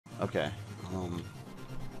Okay.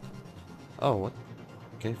 Oh, what?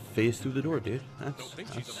 Okay, phase through the door, dude.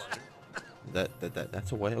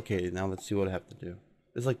 That's a way. Okay, now let's see what I have to do.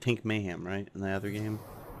 It's like Tank Mayhem, right? In the other game.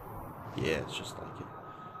 Yeah, it's just like it.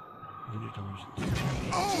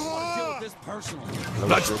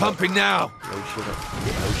 Blood's pumping now. Load shit up.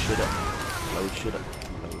 Load shit up. Load shit up.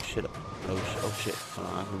 Load shit up. Oh shit.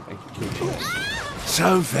 I can kill you.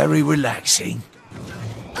 So very relaxing.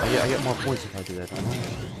 I get more points if I do that, don't I?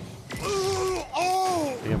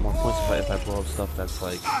 I get more points if I blow up stuff that's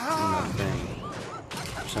like in that thing.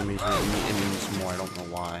 For some reason it means more. I don't know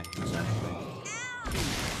why exactly.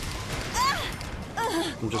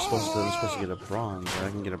 I'm supposed to get a bronze. Right? I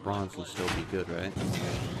can get a bronze and still be good, right?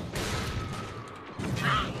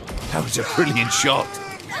 That was a brilliant shot.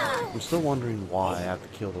 I'm still wondering why I have to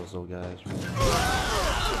kill those little guys.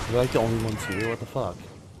 They're like the only ones here. What the fuck?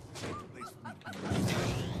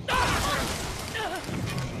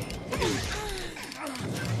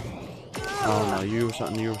 Oh no, you were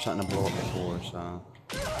something to blow up before, so.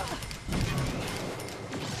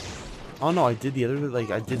 Oh no, I did the other,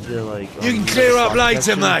 like, I did the, like... You can clear up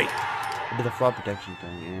later, mate! I did the fraud protection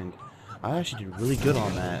thing, and I actually did really good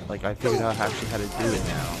on that. Like, I figured out actually how to do it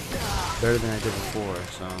now. Better than I did before,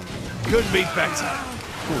 so... Couldn't be better!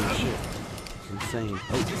 Holy shit. It's insane.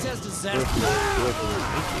 Oh, This has thank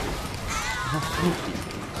you.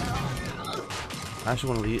 I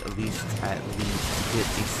actually want to at least get a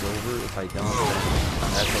silver. If I don't,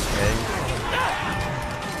 then that's okay.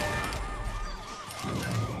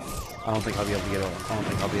 I don't think I'll be able to get. I don't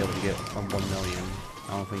think I'll be able to get from 1 million.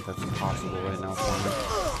 I don't think that's impossible right now for me.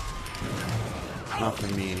 Not for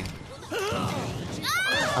me.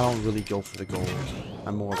 I don't really go for the gold.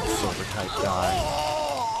 I'm more of a silver type guy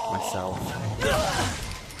myself.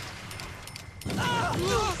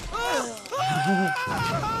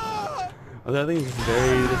 I think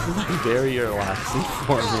this is like very relaxing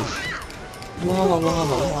for me. La la la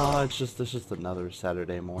la la. It's just another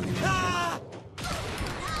Saturday morning.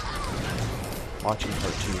 Watching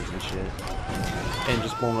cartoons and shit. And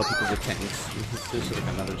just blowing up people with tanks. It's just like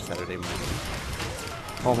another Saturday morning.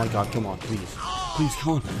 Oh my god, come on, please. Please,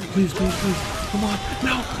 come on. Please, please, please. Come on.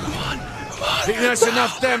 No, come on. Come on. Think that's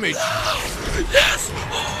enough damage? Yes!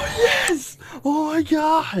 Oh, yes! Oh my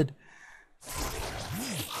god!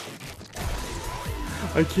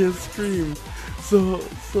 I can't scream. So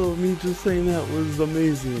me just saying that was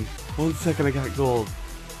amazing. 1 second I got gold.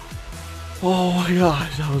 Oh my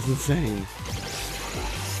gosh, that was insane.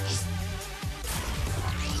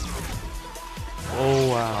 Oh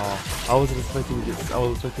wow. I wasn't expecting to get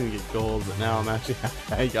gold, but now I'm actually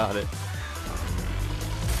happy I got it.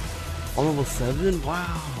 On level 7?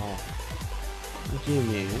 Wow. That gave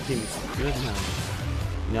me some good now.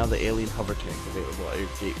 Now the alien hover tank available at your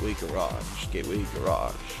Gateway Garage. Gateway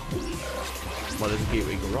Garage. What is a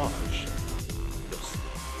Gateway Garage? Yes.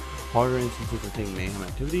 Harder instances of Tank Mayhem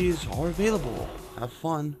activities are available. Have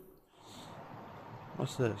fun.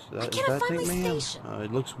 What's this? Is that Tank Mayhem?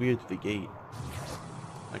 It looks weird to the gate.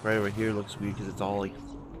 Like right over here looks weird because it's all like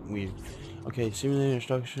weird. Okay, simulator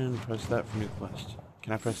instruction. Press that for new quest.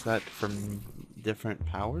 Can I press that for different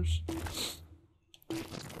powers?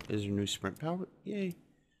 Is there new sprint power? Yay.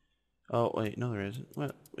 Oh, wait, no there isn't.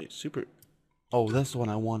 What? Wait, super... Oh, that's the one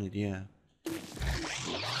I wanted, yeah.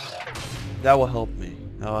 That will help me.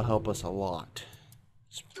 That will help us a lot.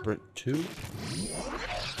 Sprint 2?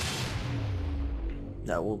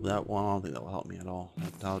 That one, I don't think that will help me at all.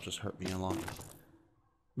 That'll just hurt me a lot.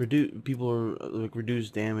 People are, like, reduce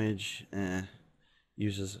damage,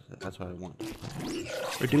 uses, that's what I want.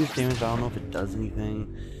 Reduce damage, I don't know if it does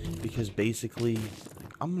anything, because basically,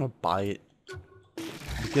 like, I'm gonna buy it.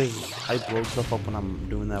 Because I blow stuff up when I'm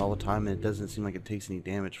doing that all the time, and it doesn't seem like it takes any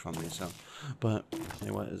damage from me, so. But,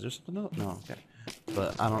 anyway, is there something else? No, okay.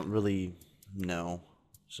 But I don't really know,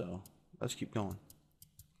 so let's keep going.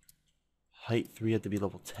 Height 3 had to be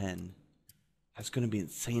level 10. That's gonna be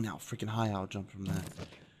insane how freaking high I'll jump from that.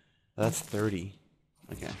 That's 30.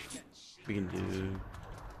 Okay. We can do...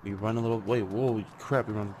 We run a little... Wait, whoa, crap,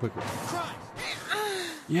 we run quicker.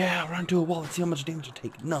 Yeah, run to a wall. Let's see how much damage I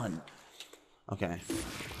take. None. Okay.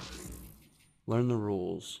 Learn the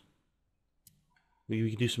rules. We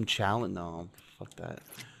can do some challenge. No, fuck that.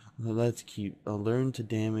 Let's keep... learn to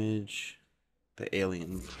damage the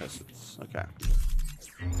alien presence. Okay.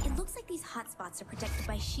 It looks like these hotspots are protected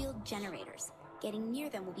by shield generators. Getting near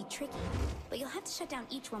them will be tricky, but you'll have to shut down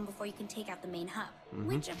each one before you can take out the main hub,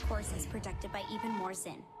 which of course is protected by even more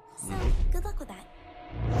sin. So, good luck with that.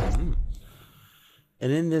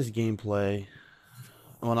 And in this gameplay,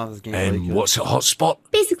 Well, not this game. And what's a hotspot?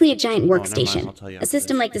 Basically a giant never mind, workstation. I'll tell you A after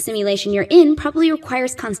system this. like the simulation you're in probably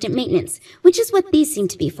requires constant maintenance, which is what these seem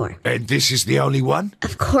to be for. And this is the only one?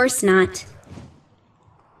 Of course not.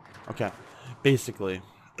 Okay, basically,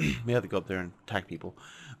 we have to go up there and attack people.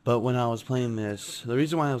 But when I was playing this, the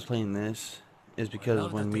reason why I was playing this is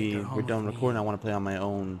because when we're done recording, I want to play on my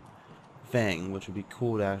own thing, which would be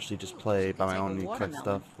cool to actually just play by my own and collect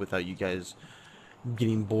stuff without you guys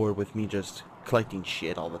getting bored with me just collecting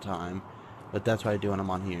shit all the time. But that's what I do when I'm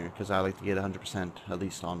on here, because I like to get 100% at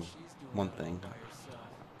least on one thing.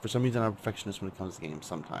 For some reason, I'm a perfectionist when it comes to games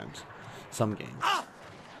sometimes. Some games.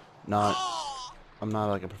 I'm not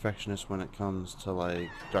like a perfectionist when it comes to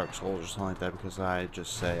like Dark Souls or something like that, because I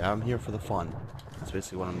just say I'm here for the fun. That's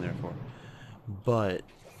basically what I'm there for. But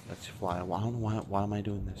let's fly. Well, I don't know why am I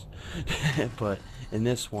doing this? But in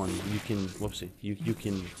this one, you can you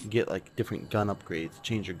can get like different gun upgrades,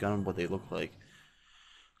 change your gun, what they look like.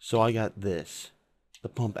 So I got this, the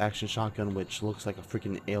pump action shotgun, which looks like a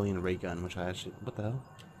freaking alien ray gun, which I actually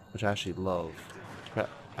which I actually love. Crap,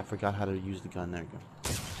 I forgot how to use the gun. There we go.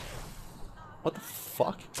 What the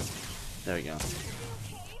fuck? There we go.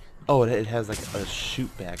 Oh, it has like a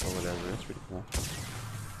shoot back or whatever. That's pretty cool.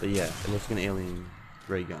 But yeah, it looks like an alien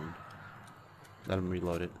ray gun. Let him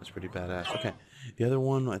reload it. That's pretty badass. Okay, the other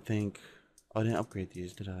one, I think. Oh, I didn't upgrade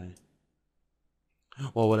these, did I?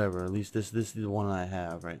 Well, whatever. At least this is the one I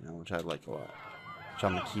have right now, which I like a lot. Which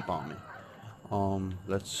I'm gonna keep on me.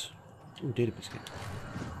 Let's. Ooh, data biscuit.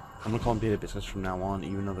 I'm gonna call them data biscuits from now on,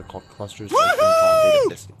 even though they're called clusters. I'm gonna call them data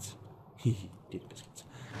biscuits. Data biscuits.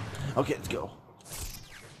 Okay, let's go.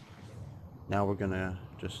 Now we're gonna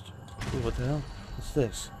just. Ooh, what the hell? What's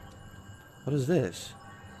this? What is this?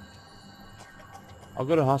 I'll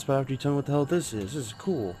go to the hospital after you tell me what the hell this is. This is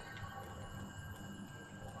cool.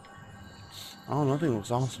 Oh, nothing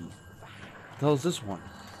looks awesome. What the hell is this one?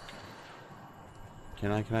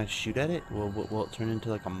 Can I shoot at it? Will it turn into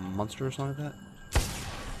like a monster or something like that?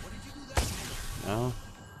 No.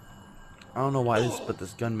 I don't know why this, but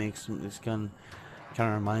this gun kind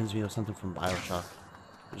of reminds me of something from BioShock.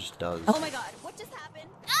 It just does. Oh my god, what just happened?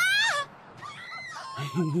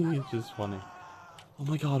 It's just funny. Oh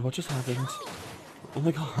my god, what just happened? Oh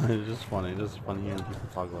my god, it's just funny. It's just funny hearing people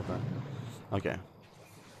talk about that. Okay.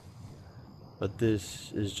 But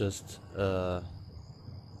this is just,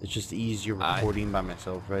 it's just easier recording by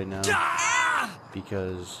myself right now.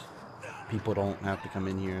 Because people don't have to come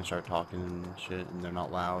in here and start talking and shit, and they're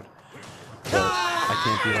not loud. But I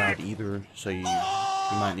can't be loud either, so you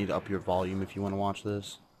might need to up your volume if you want to watch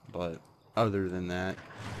this. But other than that,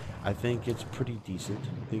 I think it's pretty decent.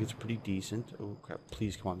 Oh crap,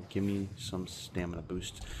 please come on, give me some stamina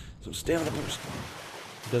boost. Some stamina boost.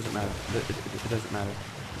 It doesn't matter. It doesn't matter.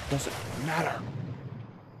 It doesn't matter.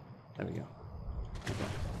 There we go. Okay.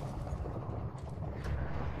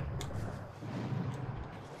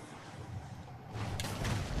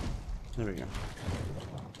 There we go.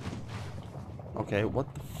 Okay,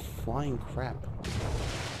 what the flying crap?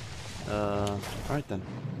 Alright then.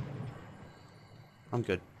 I'm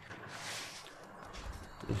good.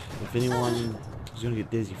 If anyone is gonna get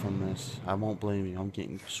dizzy from this, I won't blame you. I'm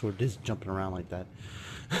getting sort of dizzy jumping around like that.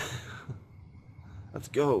 Let's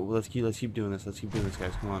go. Let's keep doing this. Let's keep doing this,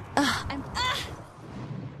 guys. Come on.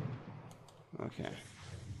 Okay.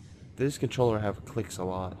 This controller clicks a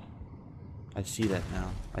lot. I see that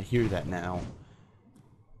now. I hear that now.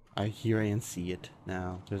 I hear and see it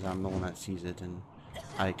now, because I'm the one that sees it, and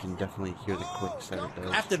I can definitely hear the clicks that it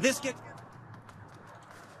does. After this get...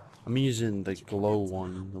 I'm using the glow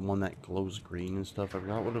one, the one that glows green and stuff. I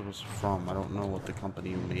forgot what it was from. I don't know what the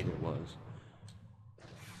company who made it was.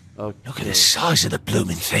 Okay. Look at the size of the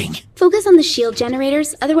blooming thing. Focus on the shield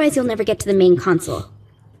generators, otherwise you'll never get to the main console.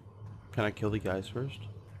 Can I kill the guys first?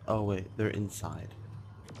 Oh wait, they're inside.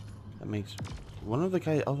 That makes... One of the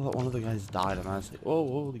guys... I thought one of the guys died, and I was like, oh,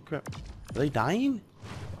 holy crap. Are they dying?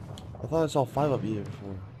 I thought I saw 5 up here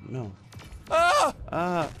before. No.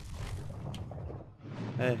 Ah!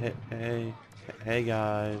 Hey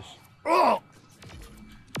guys. Oh!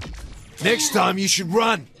 Next time you should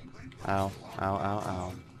run. Ow, ow, ow,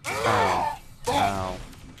 ow. Ow, ow.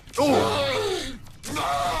 Oh!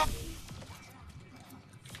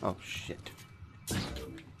 Oh, shit.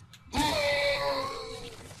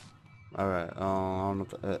 Alright, I don't know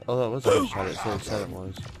if that was a shot. It said it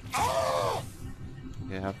was.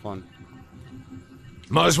 Okay, have fun.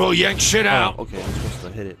 Might as well yank shit out. Oh, okay, I'm supposed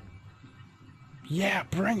to hit it. Yeah,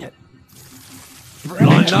 bring it.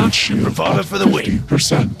 Line lunch, bravado for the win.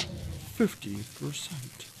 50%.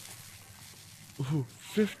 Ooh,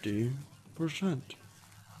 50%.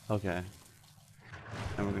 Okay.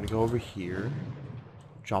 And we're gonna go over here.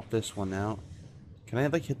 drop this one out. Can I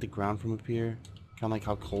like hit the ground from up here? Kind of like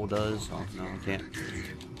how Cole does. Oh no, I can't.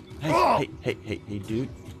 Hey, dude.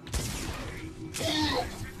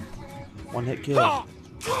 One hit kill.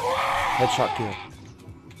 Headshot kill.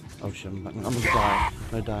 Oh shit, I'm gonna die.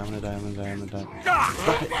 I'm gonna die.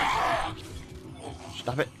 Stop it.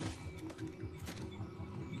 Stop it.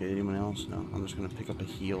 Okay, anyone else? No, I'm just gonna pick up a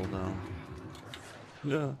heal though.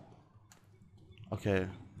 Yeah. Okay,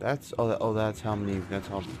 that's that's how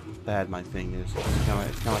bad my thing is. It's kind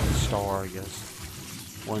of like a star, I guess.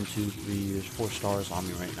 1, 2, 3. There's 4 stars on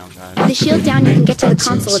me right now, guys. With the shield down, you can get to the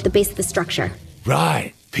console at the base of the structure.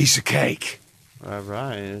 Right, piece of cake.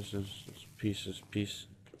 Right. It's Reese's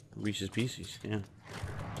Pieces. Yeah.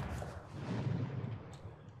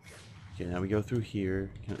 Okay, now we go through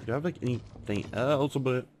here. Do I have like anything else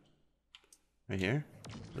about right here?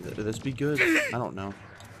 Would this be good? I don't know.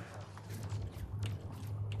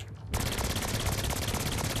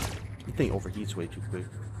 The thing overheats way too quick.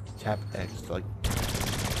 Tap X to like.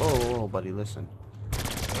 Oh, buddy, listen.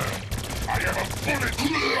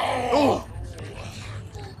 Oh!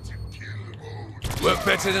 Worked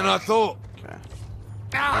better than I thought. Okay.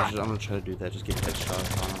 I'm gonna try to do that. Just get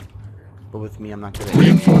headshots on him. But with me, I'm not good at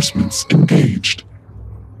Reinforcements engaged.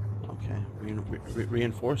 Okay.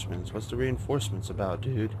 Reinforcements. What's the reinforcements about,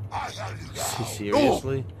 dude?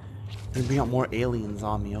 Seriously? You're bring out more aliens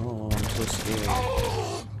on me. Oh, I'm so scared.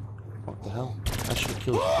 What the hell? I should have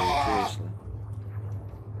killed you, dude. Seriously.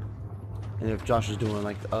 And if Josh is doing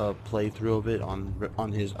like a playthrough of it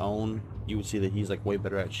on his own, you would see that he's like way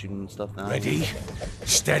better at shooting stuff than I am. Ready?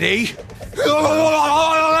 Steady?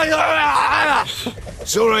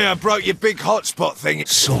 Sorry I broke your big hotspot thing.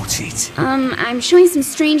 Sorted. I'm showing some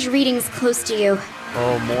strange readings close to you.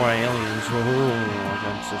 Oh, more aliens. Oh,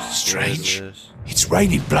 I'm so scared Strange. of this. It's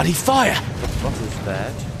raining bloody fire. What is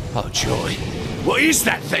that? Oh, joy. What is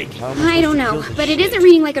that thing? How am I I don't supposed to know, kill this but it shit? isn't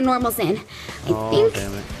reading like a normal Zen. Oh,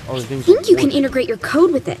 damn it. Oh, the I thing's think you can warped. integrate your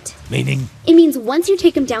code with it. Meaning? It means once you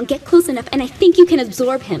take him down, get close enough, and I think you can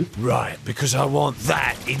absorb him. Right, because I want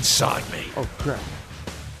that inside me. Oh, crap.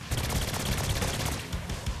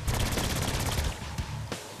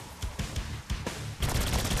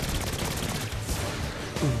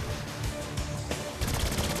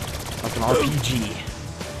 Like an RPG.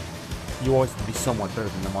 You always have to be somewhat better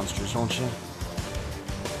than the monsters, don't you?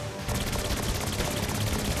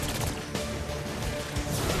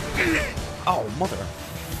 Oh, mother of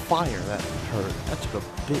fire, that hurt. That took a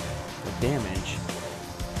bit of damage.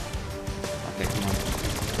 Okay, come on.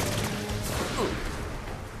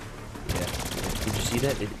 Yeah. Did you see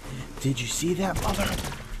that? Did you see that, mother?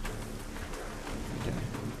 Okay.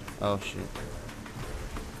 Oh, shit.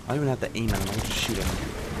 I don't even have to aim at him. I can just shoot at him.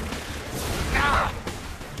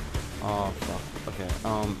 Oh, fuck. Okay,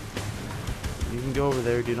 you can go over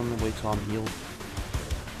there, dude. I'm gonna wait till I'm healed.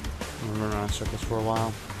 I'm gonna run around in circles for a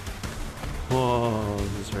while. Whoa,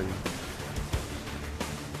 this is hurting.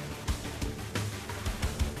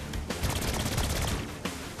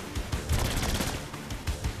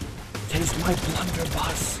 Taste my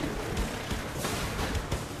blunderbuss.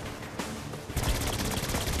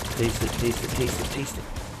 Taste it, taste it, taste it, taste it.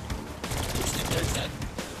 Taste it, taste it.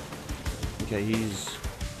 Okay,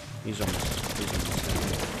 he's almost dead.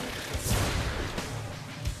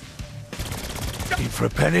 In for a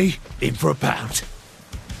penny, in for a pound.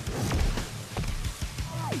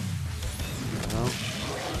 No.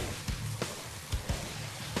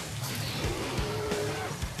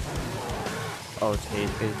 Oh, it's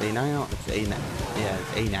A now? It's A now. Yeah,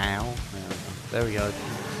 it's A now. There we go.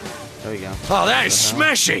 There we go. Oh, that is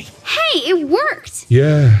smashing! Hey, it worked!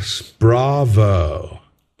 Yes, bravo.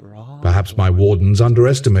 Perhaps my wardens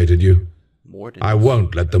underestimated you. Wardens. I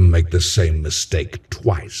won't let them make the same mistake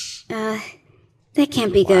twice. That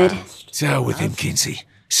can't be good. To hell with him, Kinsey.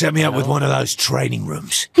 Set me up with one of those training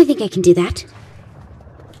rooms. I think I can do that.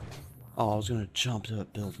 Oh, I was gonna jump to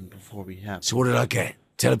that building before we have. So what did I get?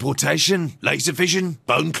 Teleportation? Laser vision?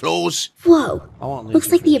 Bone claws? Whoa. I want laser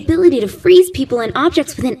Looks like the vision. ability to freeze people and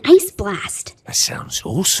objects with an ice blast. That sounds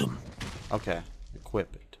awesome. Okay,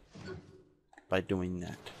 equip it by doing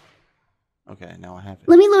that. Okay, now I have it.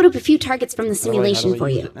 Let me load up a few targets from the How do I simulation for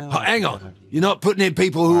use you. it now? Oh, hang on. You're not putting in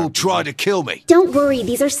people who will try to kill me. Don't worry,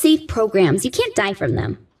 these are safe programs. You can't die from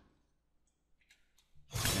them.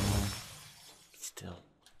 Still.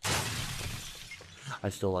 I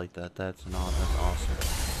still like that. That's awesome.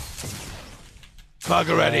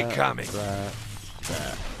 Bugger coming. That.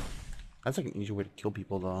 That's like an easy way to kill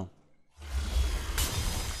people, though.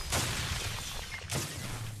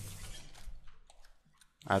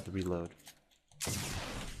 I have to reload.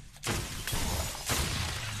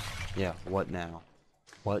 Yeah, what now?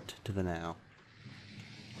 What to the now?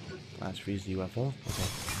 Glass freeze the UFO?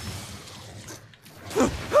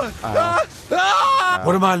 Okay.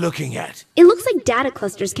 What am I looking at? It looks like data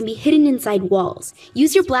clusters can be hidden inside walls.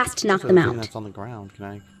 Use your blast to knock them The thing out. that's on the ground. Can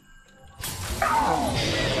I?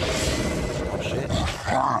 Oh shit!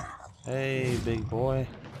 Hey, big boy.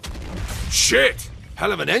 Shit!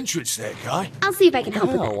 Hell of an entrance there, guy. I'll see if I can help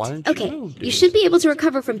Hell, why with didn't that. you Okay, move, you dude? should be able to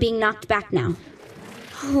recover from being knocked back now.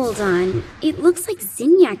 Hold on. It looks like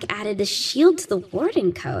Zinyak added a shield to the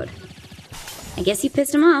Warden code. I guess you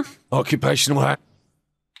pissed him off. Occupational hat.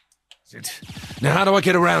 Now how do I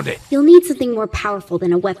get around it? You'll need something more powerful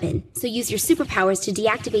than a weapon, so use your superpowers to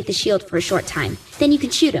deactivate the shield for a short time. Then you can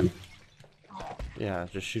shoot him. Yeah,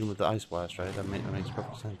 just shoot him with the ice blast, right? That makes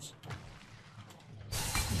perfect sense.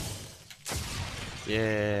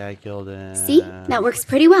 Yeah, I killed him. See? That works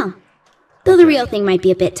pretty well. Though the real thing might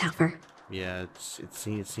be a bit tougher. Yeah, it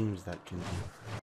seems that can